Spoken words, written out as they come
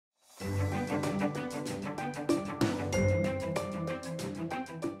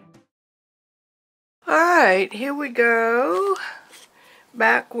Alright, here we go.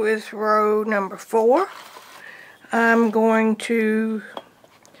 Back with row number 4. I'm going to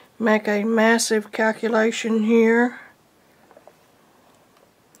make a massive calculation here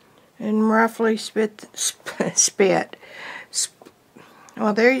and roughly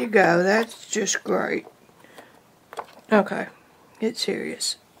well, there you go. That's just great. Okay, get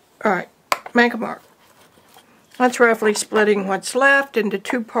serious. Alright, make a mark. That's roughly splitting what's left into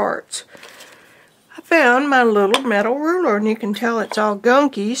 2 parts. I found my little metal ruler, and you can tell it's all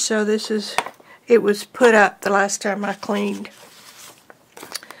gunky, so it was put up the last time I cleaned.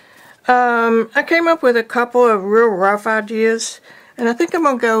 I came up with a couple of real rough ideas, and I think I'm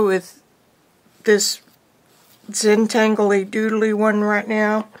going to go with this Zentangly Doodly one right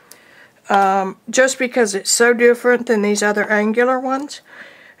now, just because it's so different than these other angular ones.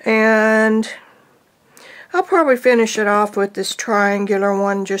 And I'll probably finish it off with this triangular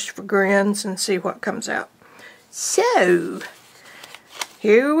one just for grins and see what comes out. So,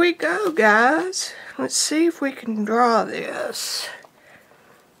 here we go, guys. Let's see if we can draw this.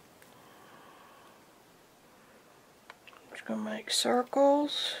 I'm just going to make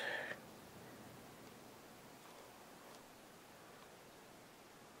circles.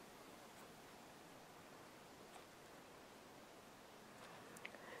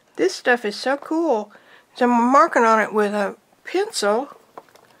 This stuff is so cool. So I'm marking on it with a pencil,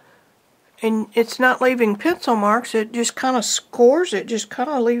 and it's not leaving pencil marks, it just kind of scores, it just kind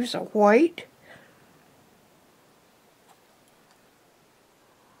of leaves a white.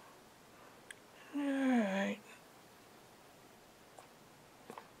 Alright.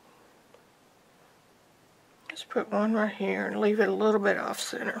 Let's put one right here and leave it a little bit off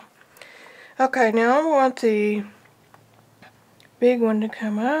center. Okay, now I want the big one to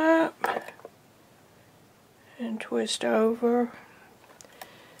come up and twist over,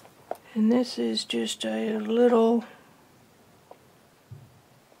 and this is just a little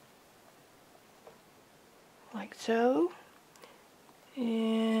like so,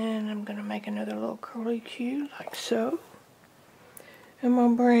 and I'm going to make another little curly Q like so. I'm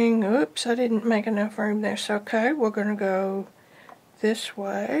going to bring, oops, I didn't make enough room there, so okay, we're going to go this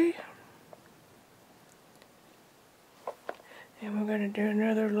way, and we're going to do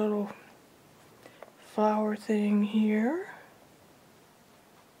another little flower thing here,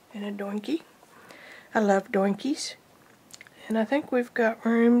 and a doinky. I love doinkies. And I think we've got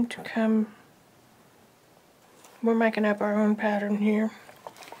room to come, we're making up our own pattern here.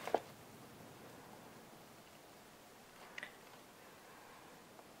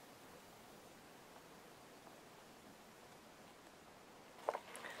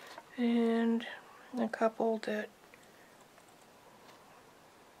 And a couple that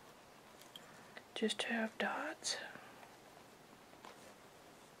just have dots.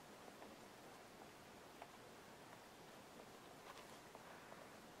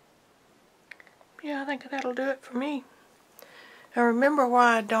 Yeah, I think that'll do it for me. Now remember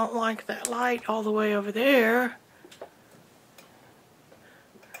why I don't like that light all the way over there.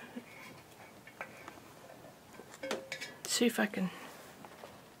 Let's see if I can,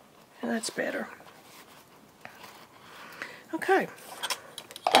 yeah, that's better. Okay,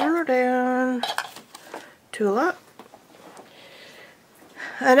 ruler down, tool up.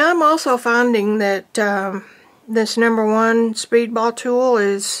 And I'm also finding that this #1 speedball tool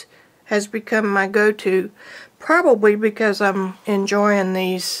has become my go-to, probably because I'm enjoying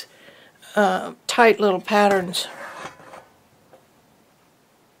these tight little patterns.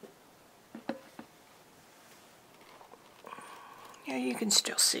 Yeah, you can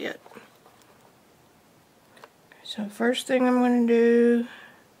still see it. So first thing I'm going to do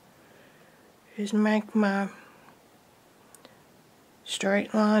is make my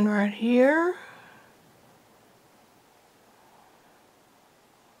straight line right here.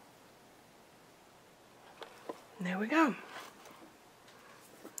 And there we go.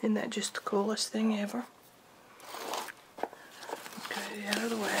 Isn't that just the coolest thing ever? Okay, out of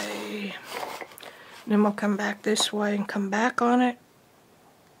the way. Then we'll come back this way and come back on it.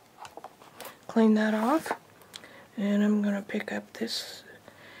 Clean that off. And I'm going to pick up this.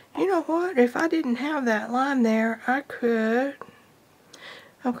 You know what? If I didn't have that line there, I could.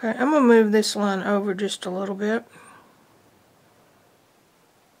 Okay, I'm going to move this line over just a little bit.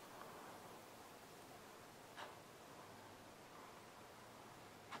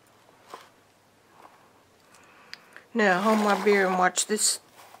 Now, hold my beer and watch this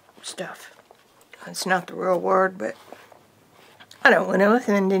stuff. It's not the real word, but I don't want to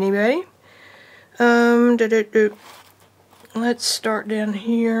offend anybody. Let's start down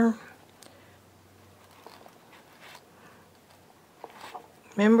here.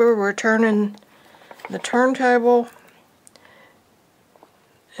 Remember, we're turning the turntable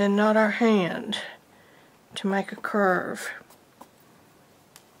and not our hand to make a curve.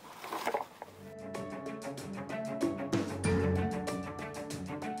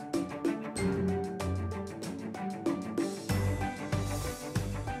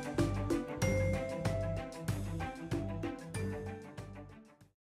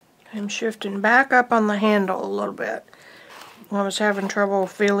 I'm shifting back up on the handle a little bit. I was having trouble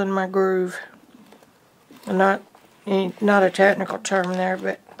feeling my groove. Not a technical term there,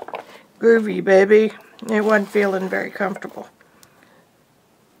 but groovy, baby. It wasn't feeling very comfortable.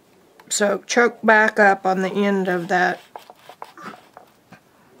 So choke back up on the end of that.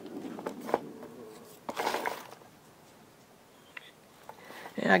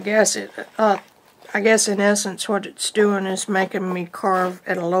 And I guess in essence what it's doing is making me carve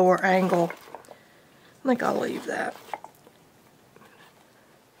at a lower angle. I think I'll leave that.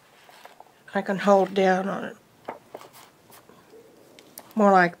 I can hold down on it.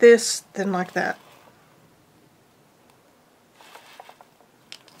 More like this than like that.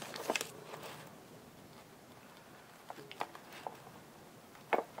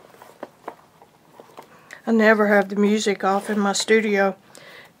 I never have the music off in my studio.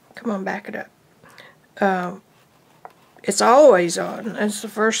 Come on, back it up. It's always on. It's the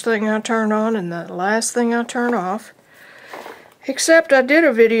first thing I turn on and the last thing I turn off. Except I did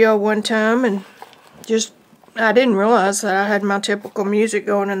a video one time and I didn't realize that I had my typical music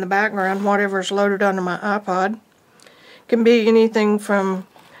going in the background, whatever's loaded onto my iPod. It can be anything from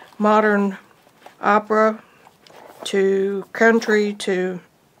modern opera to country to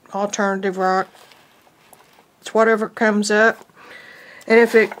alternative rock. It's whatever comes up. And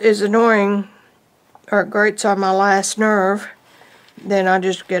if it is annoying or grates on my last nerve, then I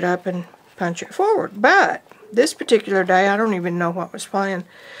just get up and punch it forward. But this particular day, I don't even know what was playing.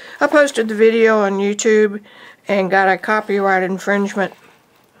 I posted the video on YouTube and got a copyright infringement.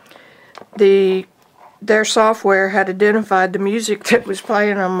 Their software had identified the music that was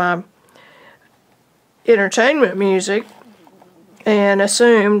playing on my entertainment music and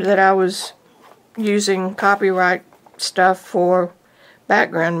assumed that I was using copyright stuff for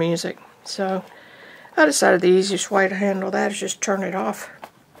background music. So I decided the easiest way to handle that is just turn it off.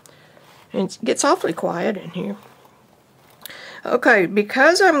 And it gets awfully quiet in here. Okay,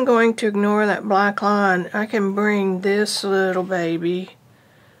 because I'm going to ignore that black line, I can bring this little baby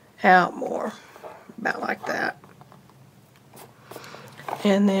out more. About like that.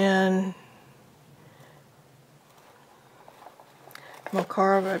 And then I'm going to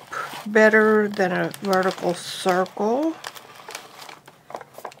carve it better than a vertical circle.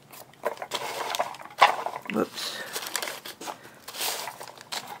 Whoops.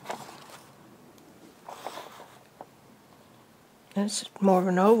 It's more of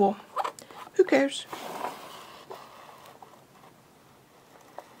an oval. Who cares?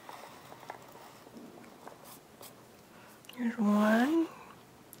 Here's one.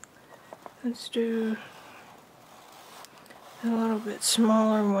 Let's do a little bit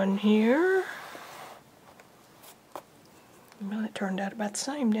smaller one here. Well, it turned out about the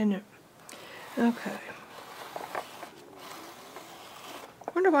same, didn't it? Okay.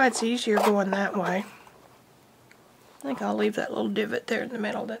 Wonder why it's easier going that way. I think I'll leave that little divot there in the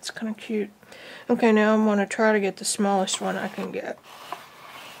middle. That's kind of cute. Okay, now I'm going to try to get the smallest one I can get.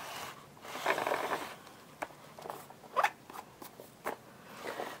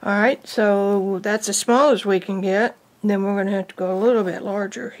 Alright, so that's as small as we can get. Then we're going to have to go a little bit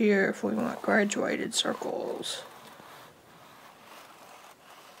larger here if we want graduated circles.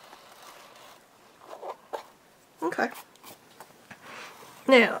 Okay.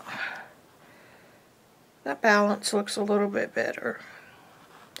 Now, that balance looks a little bit better.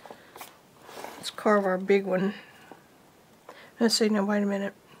 Let's carve our big one. Let's see, now wait a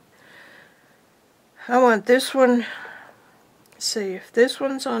minute. I want this one, let's see, if this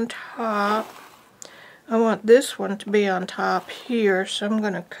one's on top, I want this one to be on top here, so I'm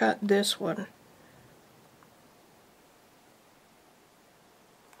going to cut this one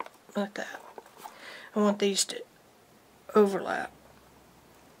like that. I want these to overlap.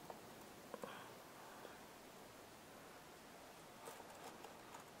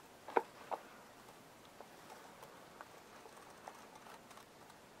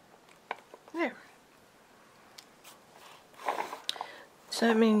 There. So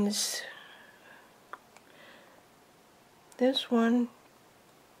that means this one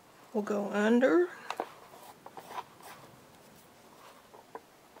will go under.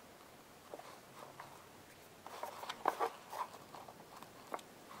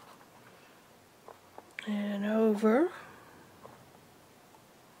 And over.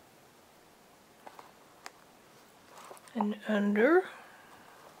 and under.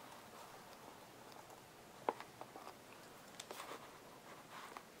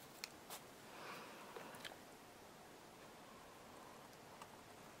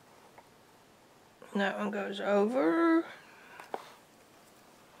 That one goes over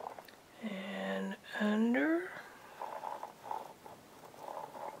and under.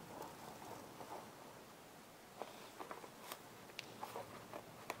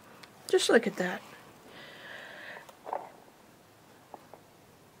 Just look at that.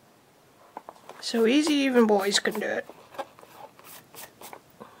 So easy, even boys can do it.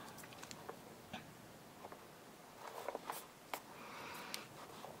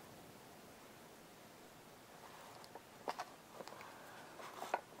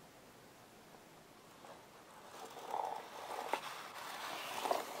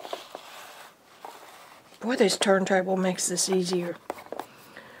 Boy, this turntable makes this easier.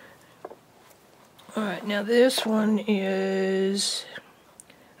 Alright, now this one is,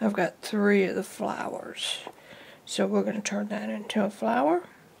 I've got 3 of the flowers. So we're going to turn that into a flower.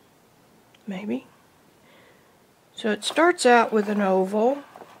 Maybe. So it starts out with an oval.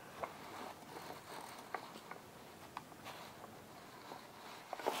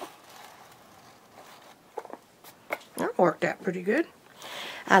 That worked out pretty good.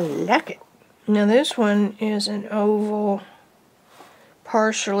 I like it. Now this one is an oval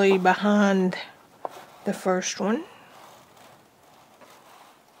partially behind the first one.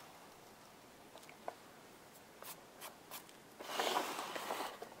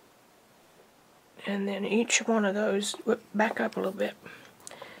 And then each one of those, back up a little bit.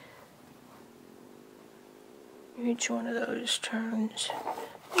 Each one of those turns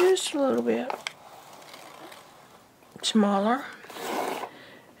just a little bit smaller.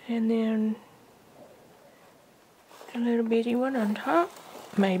 And then a little bitty one on top,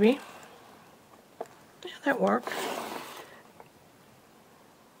 maybe. Yeah, that worked.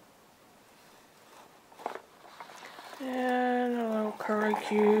 And a little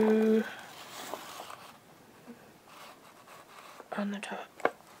curlicue on the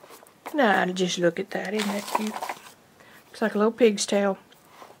top. Now, just look at that, isn't that cute? Looks like a little pig's tail.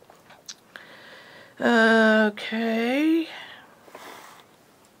 Okay.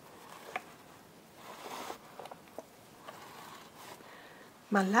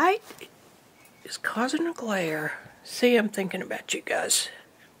 My light is causing a glare. See, I'm thinking about you guys.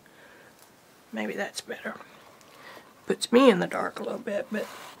 Maybe that's better. Puts me in the dark a little bit, but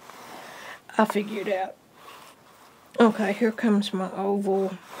I figured it out. Okay, here comes my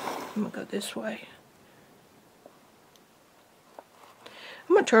oval. I'm going to go this way.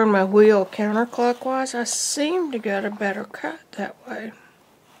 I'm going to turn my wheel counterclockwise. I seem to get a better cut that way.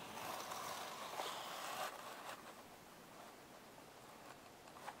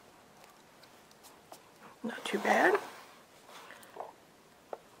 Not too bad.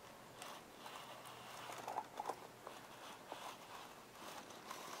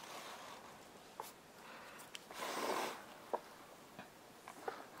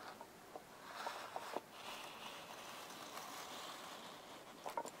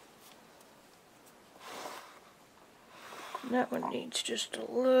 That one needs just a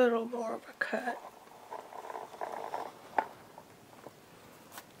little more of a cut.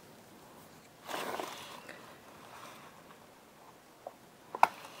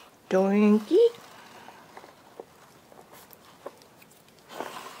 Doinky.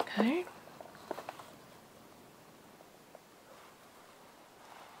 Okay.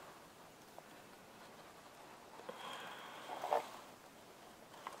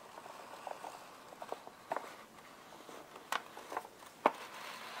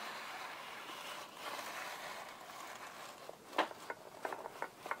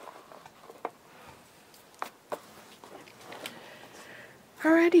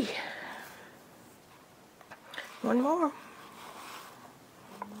 Alrighty. One more.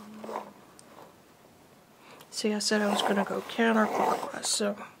 See, I said I was going to go counterclockwise,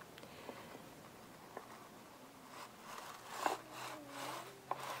 so.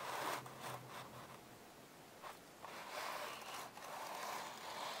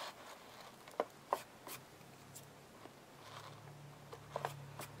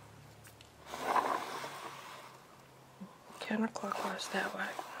 Counterclockwise that way.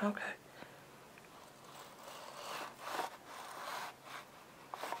 Okay.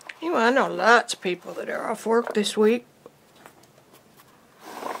 Anyway, I know lots of people that are off work this week,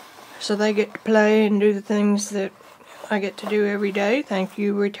 so they get to play and do the things that I get to do every day. Thank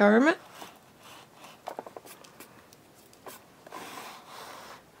you, retirement.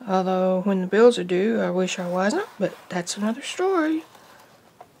 Although, when the bills are due, I wish I wasn't, but that's another story.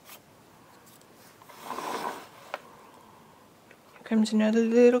 comes another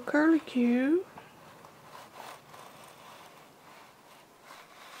little curlicue.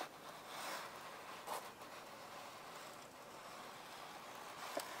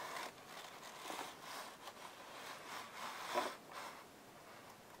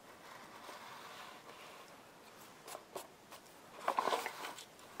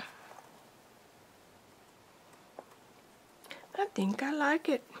 I think I like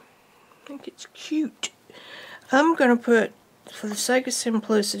it. I think it's cute. I'm going to put, for the sake of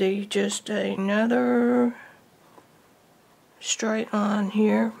simplicity, just another straight line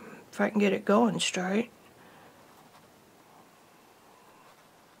here, if I can get it going straight.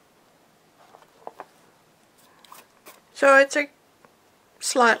 So it's a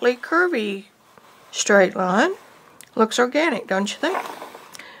slightly curvy straight line. Looks organic, don't you think?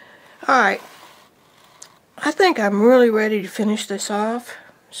 Alright. I think I'm really ready to finish this off.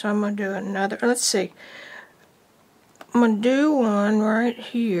 So I'm going to do another, let's see. I'm going to do one right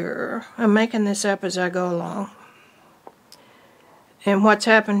here. I'm making this up as I go along. And what's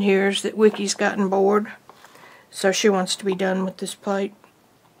happened here is that Vicki's gotten bored. So she wants to be done with this plate.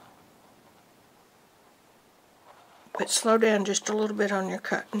 But slow down just a little bit on your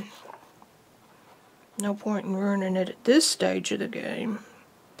cutting. No point in ruining it at this stage of the game.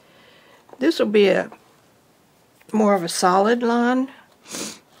 This will be a more of a solid line.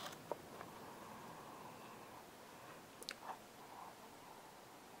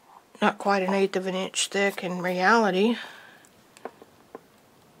 Not quite 1/8 of an inch thick in reality.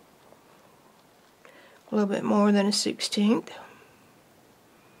 A little bit more than a 1/16.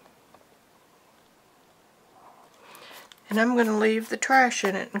 And I'm going to leave the trash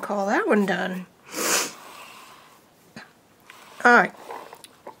in it and call that one done. Alright.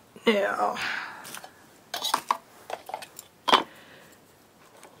 Now,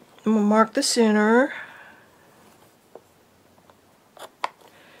 I'm going to mark the center.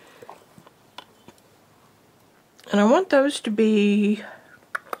 And I want those to be,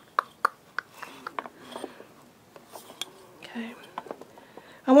 okay,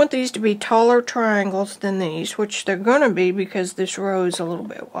 I want these to be taller triangles than these, which they're going to be because this row is a little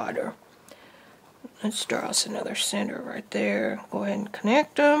bit wider. Let's draw us another center right there. Go ahead and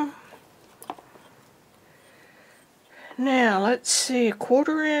connect them. Now, let's see,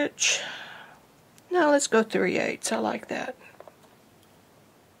 1/4 inch. No, let's go 3/8. I like that.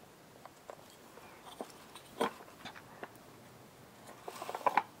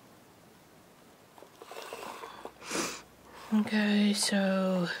 Okay,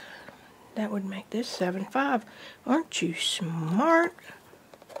 so that would make this 7/5. Aren't you smart?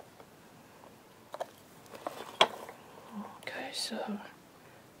 Okay, so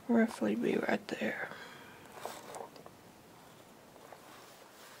roughly be right there.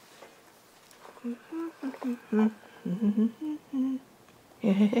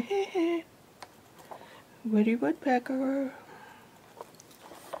 Woody woodpecker.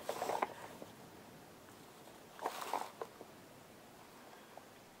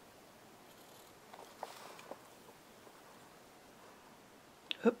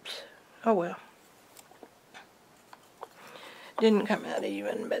 Oops. Oh well. Didn't come out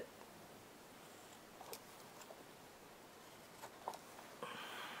even, but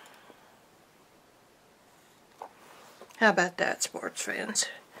how about that, sports fans?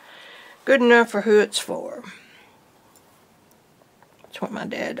 Good enough for who it's for. That's what my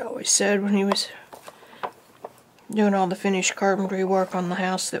dad always said when he was doing all the finished carpentry work on the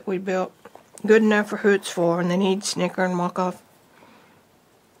house that we built. Good enough for who it's for, and then he'd snicker and walk off.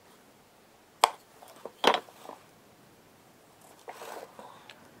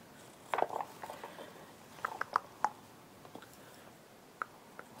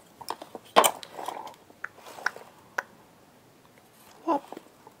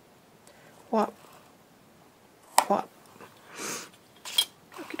 Whop, whop.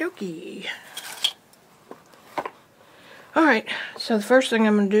 Okie dokie. Alright, so the first thing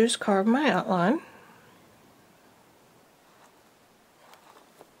I'm going to do is carve my outline.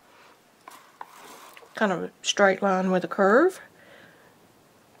 Kind of a straight line with a curve.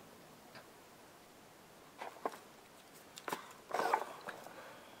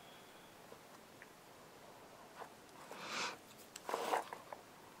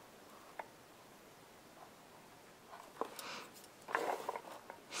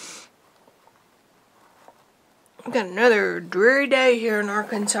 We've got another dreary day here in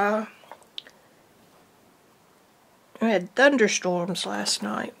Arkansas. We had thunderstorms last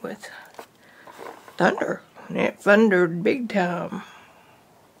night with thunder. And it thundered big time.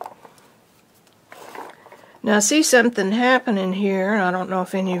 Now I see something happening here, and I don't know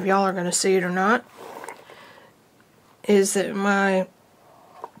if any of y'all are going to see it or not. is that my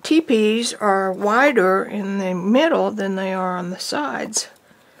teepees are wider in the middle than they are on the sides.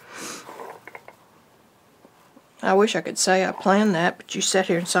 I wish I could say I planned that, but you sat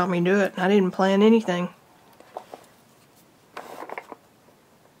here and saw me do it, and I didn't plan anything.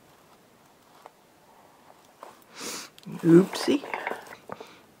 Oopsie.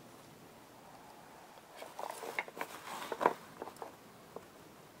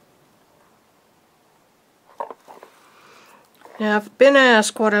 Now, I've been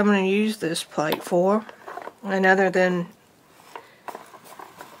asked what I'm going to use this plate for, and other than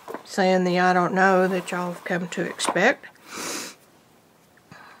saying the I don't know that y'all have come to expect,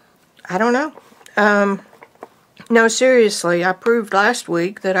 I don't know. No, seriously, I proved last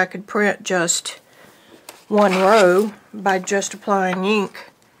week that I could print just one row by just applying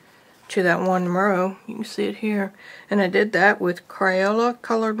ink to that one row. You can see it here. And I did that with Crayola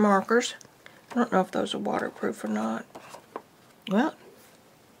colored markers. I don't know if those are waterproof or not. Well,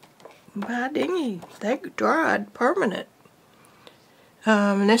 by dingy, they dried permanent.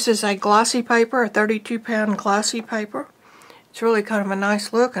 And this is a glossy paper, a 32-pound glossy paper. It's really kind of a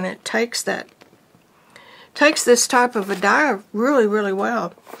nice look, and it takes this type of a die really, really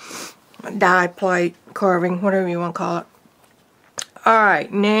well. Die, plate, carving, whatever you want to call it.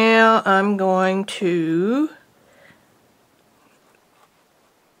 Alright, now I'm going to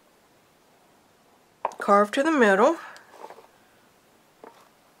carve to the middle.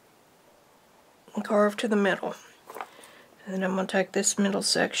 And carve to the middle. And then I'm going to take this middle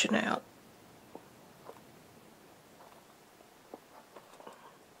section out.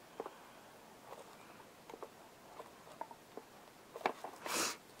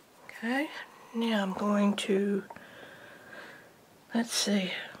 Okay, now I'm going to, let's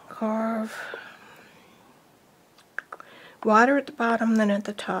see, carve wider at the bottom than at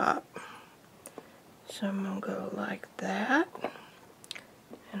the top. So I'm going to go like that,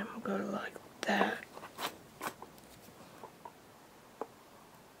 and I'm going to go like that.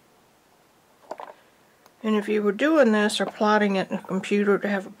 And if you were doing this or plotting it in a computer to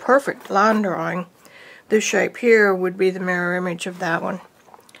have a perfect line drawing, this shape here would be the mirror image of that one.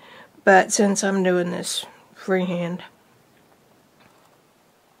 But since I'm doing this freehand,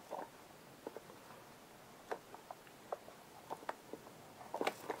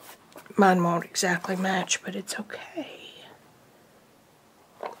 mine won't exactly match, but it's okay.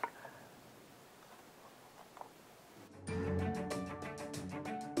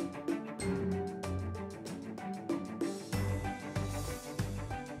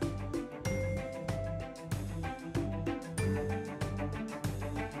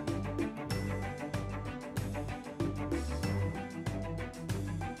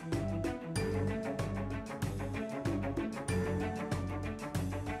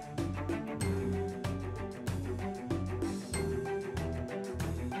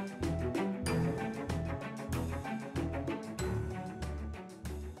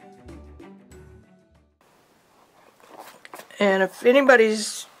 And if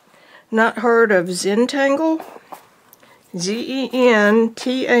anybody's not heard of Zentangle, Z-E-N-T-A-N-G-L-E.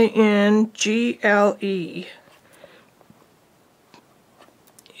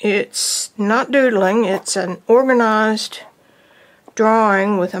 It's not doodling, it's an organized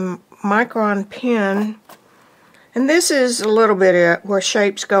drawing with a micron pen. And this is a little bit of where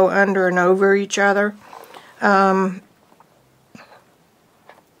shapes go under and over each other.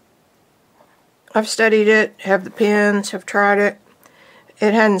 I've studied it, have the pens, have tried it.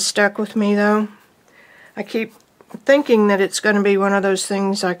 It hadn't stuck with me though. I keep thinking that it's going to be one of those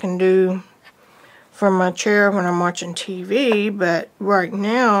things I can do from my chair when I'm watching TV, but right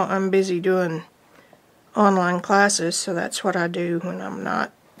now I'm busy doing online classes, so that's what I do when I'm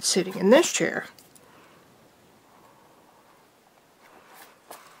not sitting in this chair.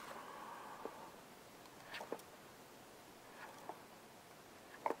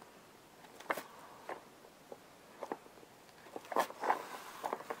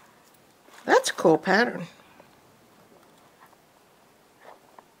 That's a cool pattern.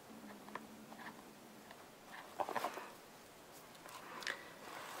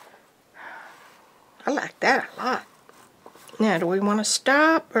 I like that a lot. Now, do we want to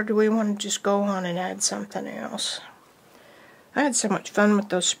stop, or do we want to just go on and add something else? I had so much fun with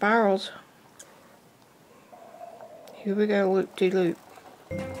those spirals. Here we go, loop-de-loop.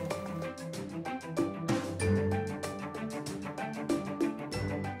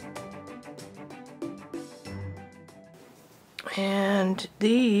 And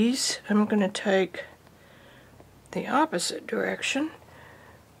these, I'm going to take the opposite direction,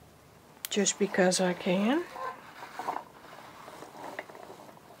 just because I can.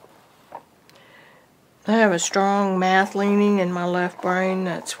 I have a strong math leaning in my left brain.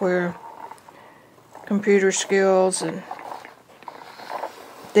 That's where computer skills and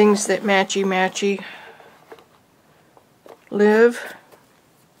things that matchy live.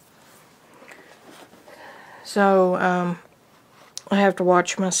 So I have to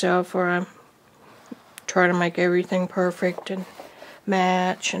watch myself, or I try to make everything perfect and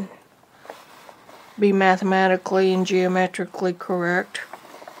match and be mathematically and geometrically correct.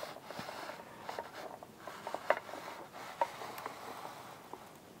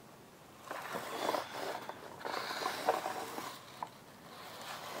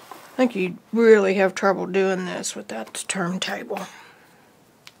 I think you'd really have trouble doing this without the turntable.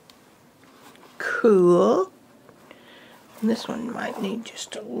 Cool. And this one might need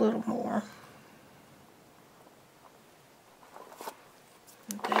just a little more.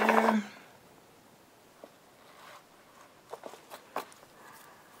 There.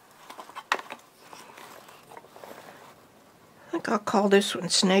 I think I'll call this one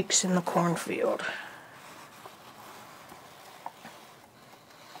Snakes in the Cornfield.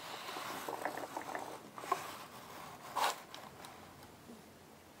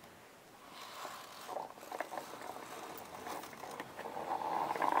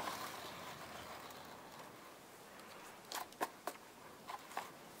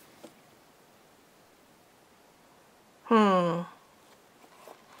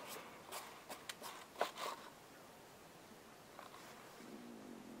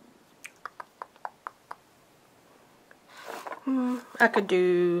 I could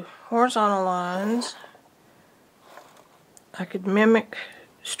do horizontal lines. I could mimic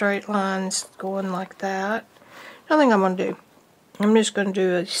straight lines going like that. I think I'm going to do. I'm just going to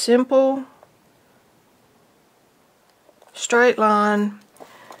do a simple straight line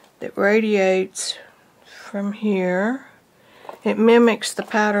that radiates from here. It mimics the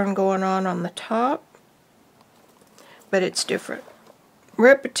pattern going on the top, but it's different.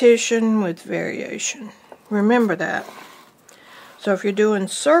 Repetition with variation. Remember that. So if you're doing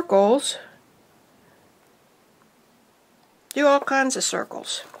circles, do all kinds of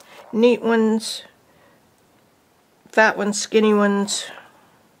circles. Neat ones, fat ones, skinny ones,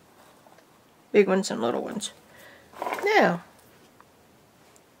 big ones and little ones. Now,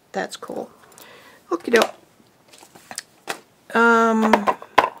 that's cool. Okie doke.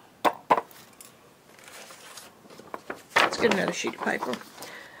 Let's get another sheet of paper.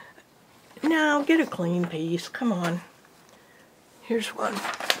 Now, get a clean piece. Come on. Here's one.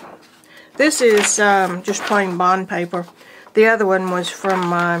 This is just plain bond paper. The other one was from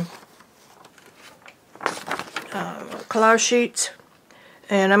my collage sheets.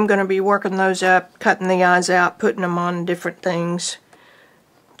 And I'm going to be working those up, cutting the eyes out, putting them on different things.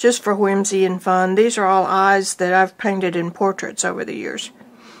 Just for whimsy and fun. These are all eyes that I've painted in portraits over the years.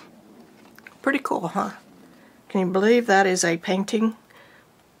 Pretty cool, huh? Can you believe that is a painting?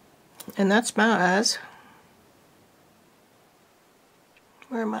 And that's my eyes.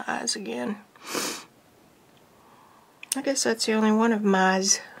 Where are my eyes again? I guess that's the only one of my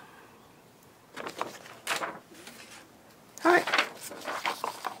eyes. Alright.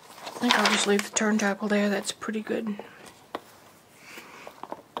 I think I'll just leave the turntable there. That's pretty good.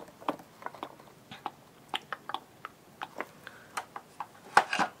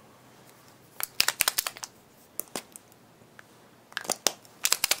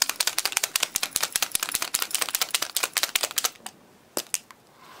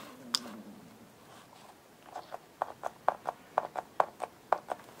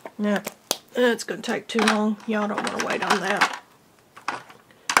 Now, it's going to take too long. Y'all don't want to wait on that.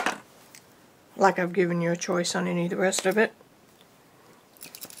 Like I've given you a choice on any of the rest of it.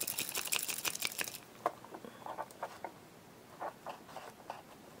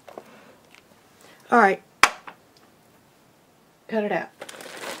 Alright. Cut it out.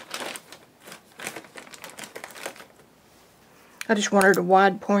 I just wanted a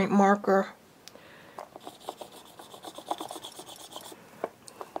wide point marker.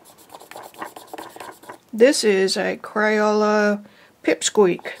 This is a Crayola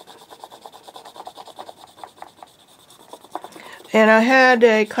Pipsqueak. And I had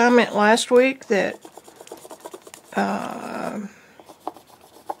a comment last week that I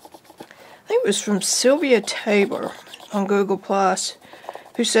think it was from Sylvia Tabor on Google Plus,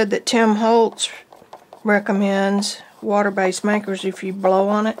 who said that Tim Holtz recommends water-based makers if you blow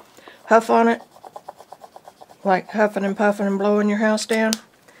on it, huff on it, like huffing and puffing and blowing your house down,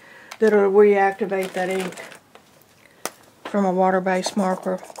 that'll reactivate that ink from a water-based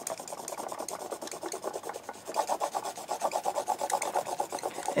marker.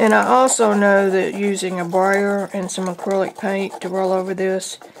 And I also know that using a brayer and some acrylic paint to roll over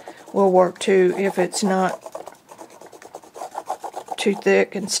this will work too if it's not too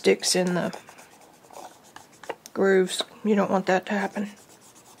thick and sticks in the grooves. You don't want that to happen.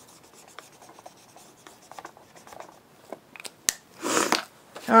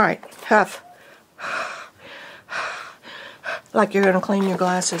 Alright, huff. Like you're going to clean your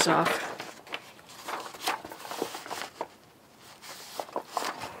glasses off.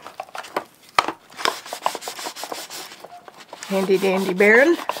 Handy dandy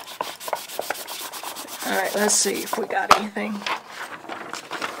Baron. Alright, let's see if we got anything.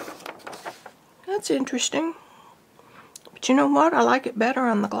 That's interesting. But you know what? I like it better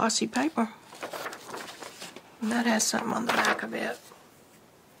on the glossy paper. And that has something on the back of it.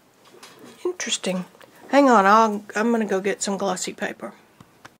 Interesting. Hang on, I'm going to go get some glossy paper.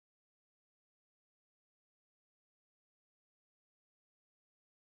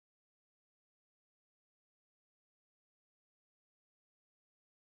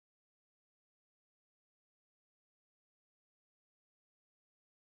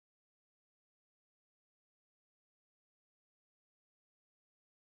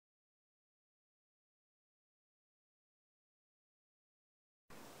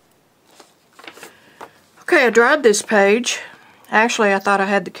 Okay, I dried this page. Actually, I thought I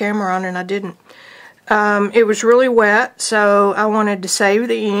had the camera on and I didn't. It was really wet, so I wanted to save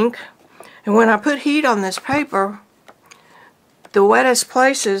the ink. And when I put heat on this paper, the wettest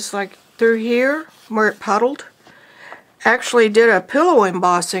places, like through here, where it puddled, actually did a pillow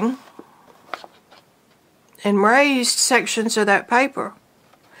embossing and raised sections of that paper.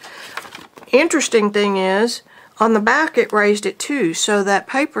 Interesting thing is, on the back it raised it too, so that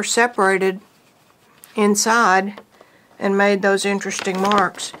paper separated inside and made those interesting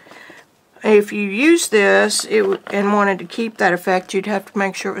marks. If you use this and wanted to keep that effect, you'd have to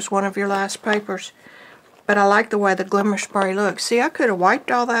make sure it was one of your last papers. But I like the way the glimmer spray looks. See, I could have wiped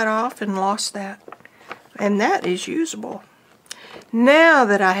all that off and lost that. And that is usable. Now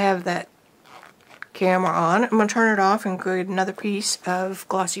that I have that camera on, I'm going to turn it off and create another piece of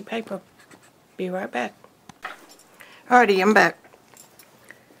glossy paper. Be right back. Alrighty, I'm back.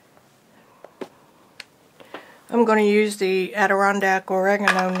 I'm going to use the Adirondack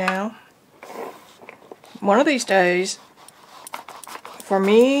oregano now. One of these days, for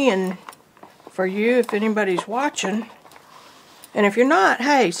me and for you, if anybody's watching, and if you're not,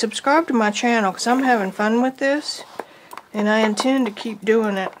 hey, subscribe to my channel because I'm having fun with this, and I intend to keep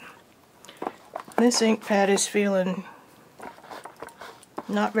doing it. This ink pad is feeling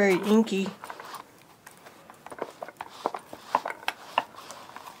not very inky.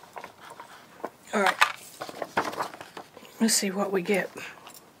 Alright. Let's see what we get.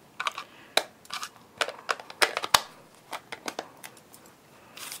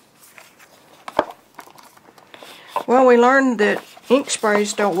 Well, we learned that ink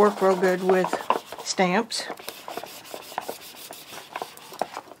sprays don't work real good with stamps.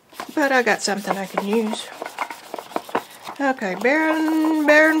 But I got something I can use. Okay, Baron,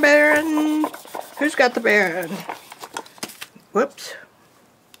 Baron, Baron. Who's got the Baron? Whoops.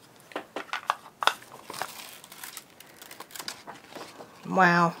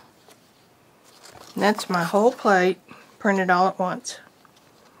 Wow. That's my whole plate printed all at once.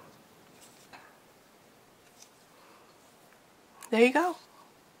 There you go.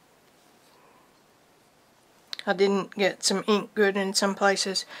 I didn't get some ink good in some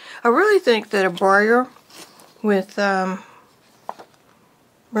places. I really think that a brayer with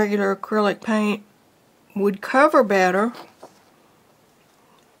regular acrylic paint would cover better.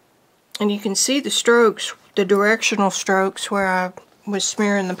 And you can see the strokes, the directional strokes where I was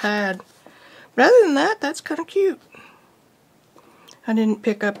smearing the pad. But other than that, that's kind of cute. I didn't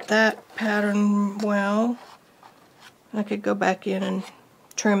pick up that pattern well. I could go back in and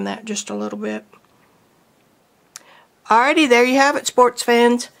trim that just a little bit. Alrighty, there you have it, sports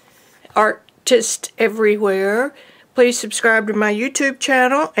fans, artists everywhere. Please subscribe to my YouTube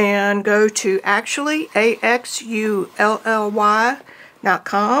channel and go to Axully, AXULLY.com.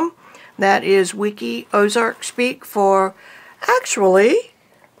 That is Wiki Ozark speak for actually,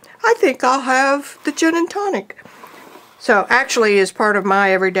 I think I'll have the gin and tonic. So actually is part of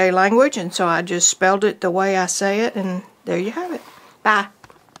my everyday language, and so I just spelled it the way I say it, and there you have it. Bye.